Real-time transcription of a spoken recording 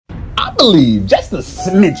believe just a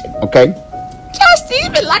smidgen, okay? Just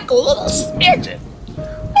even like a little smidgen.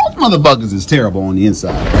 Most motherfuckers is terrible on the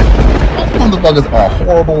inside, right? Most motherfuckers are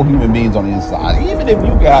horrible human beings on the inside. Even if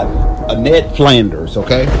you got a Ned Flanders,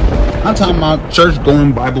 okay? I'm talking about church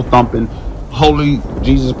going, Bible thumping, holy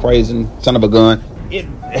Jesus praising, son of a gun.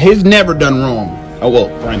 He's never done wrong. Oh, well,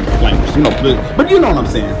 Flanders, you know, but you know what I'm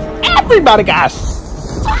saying. Everybody got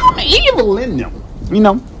some evil in them, you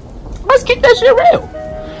know. Let's keep that shit real.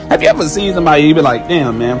 Have you ever seen somebody you be like,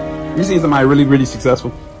 damn, man, you seen somebody really, really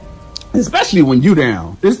successful? Especially when you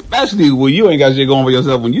down. Especially when you ain't got shit going for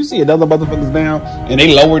yourself. When you see another motherfuckers down and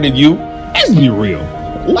they lower than you, let's be real.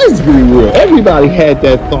 Let's be real. Everybody had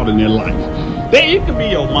that thought in their life. It could be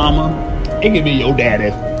your mama. It could be your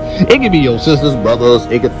daddy. It could be your sisters, brothers.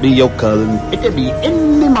 It could be your cousins. It could be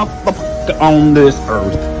any motherfucker on this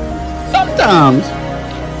earth. Sometimes,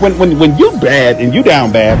 when you bad and you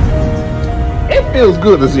down bad, it feels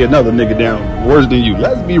good to see another nigga down worse than you.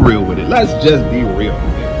 Let's be real with it. Let's just be real.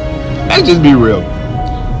 Let's just be real.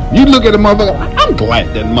 You look at a motherfucker, I'm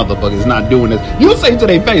glad that motherfucker's not doing this. You'll say to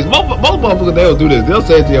their face, most motherfuckers, they'll do this. They'll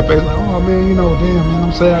say it to your face, like, oh man, you know, damn man,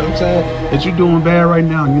 I'm sad that you're doing bad right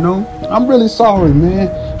now, you know? I'm really sorry, man.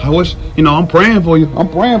 I wish, you know, I'm praying for you. I'm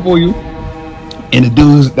praying for you. And the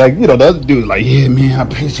dude's like, you know, the other dude's like, yeah, man, I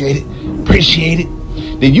appreciate it.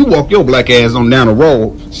 Then you walk your black ass on down the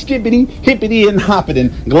road, skippity, hippity, and hoppity,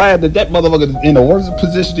 and glad that motherfucker's in a worse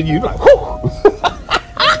position than you. You're like, whew.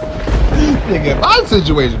 Nigga, my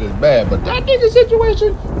situation is bad, but that nigga's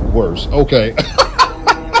situation, worse. Okay.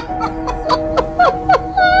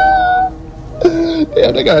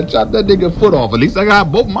 Yeah, they gotta chop that nigga foot off. At least I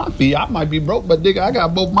got both my feet. I might be broke, but nigga, I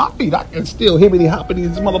got both my feet. I can still hippity hoppity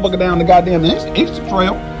this motherfucker down the goddamn Insta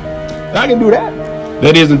trail. I can do that.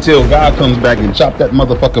 That is until God comes back and chop that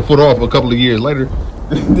motherfucker foot off a couple of years later.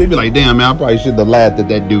 They be like, damn, man, I probably should have laughed at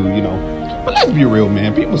that dude, you know. But let's be real,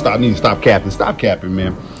 man. People need to stop capping. Stop capping,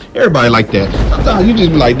 man. Everybody like that. Sometimes you just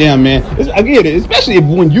be like, damn, man. I get it. Especially if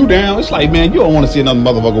when you down, it's like, man, you don't want to see another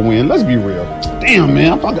motherfucker win. Let's be real. Damn,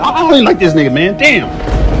 man. I don't even like this nigga, man. Damn.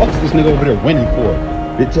 What's this nigga over there winning for?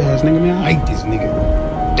 Bitch ass nigga, man. I hate this nigga.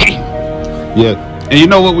 Damn. Yeah. And you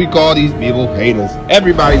know what we call these people? Haters.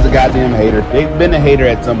 Everybody's a goddamn hater. They've been a hater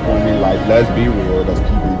at some point in their life. Let's be real. Let's keep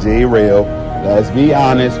it J-real. Let's be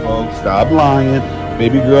honest, folks. Stop lying.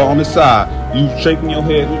 Baby girl on the side. You shaking your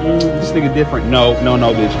head. This nigga different. No,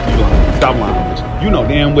 bitch. You lying. Stop lying, bitch. You know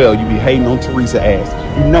damn well you be hating on Teresa ass.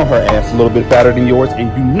 You know her ass a little bit fatter than yours,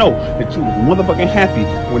 and you know that you was motherfucking happy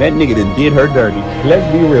when that nigga done did her dirty. Let's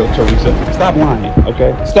be real, Teresa. Stop lying,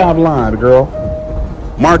 okay? Stop lying, girl.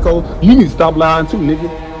 Marco, you need to stop lying too, nigga.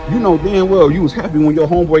 You know damn well you was happy when your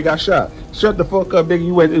homeboy got shot. Shut the fuck up, nigga.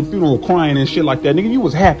 You went to the funeral crying and shit like that. Nigga, you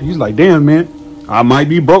was happy. He's like, damn, man. I might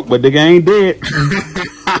be broke, but nigga ain't dead.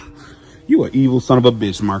 You an evil son of a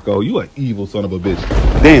bitch, Marco. You an evil son of a bitch.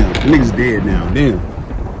 Damn, the nigga's dead now. Damn.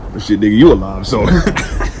 But shit, nigga, you alive, so.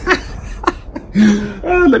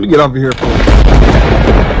 Let me get off of here, folks.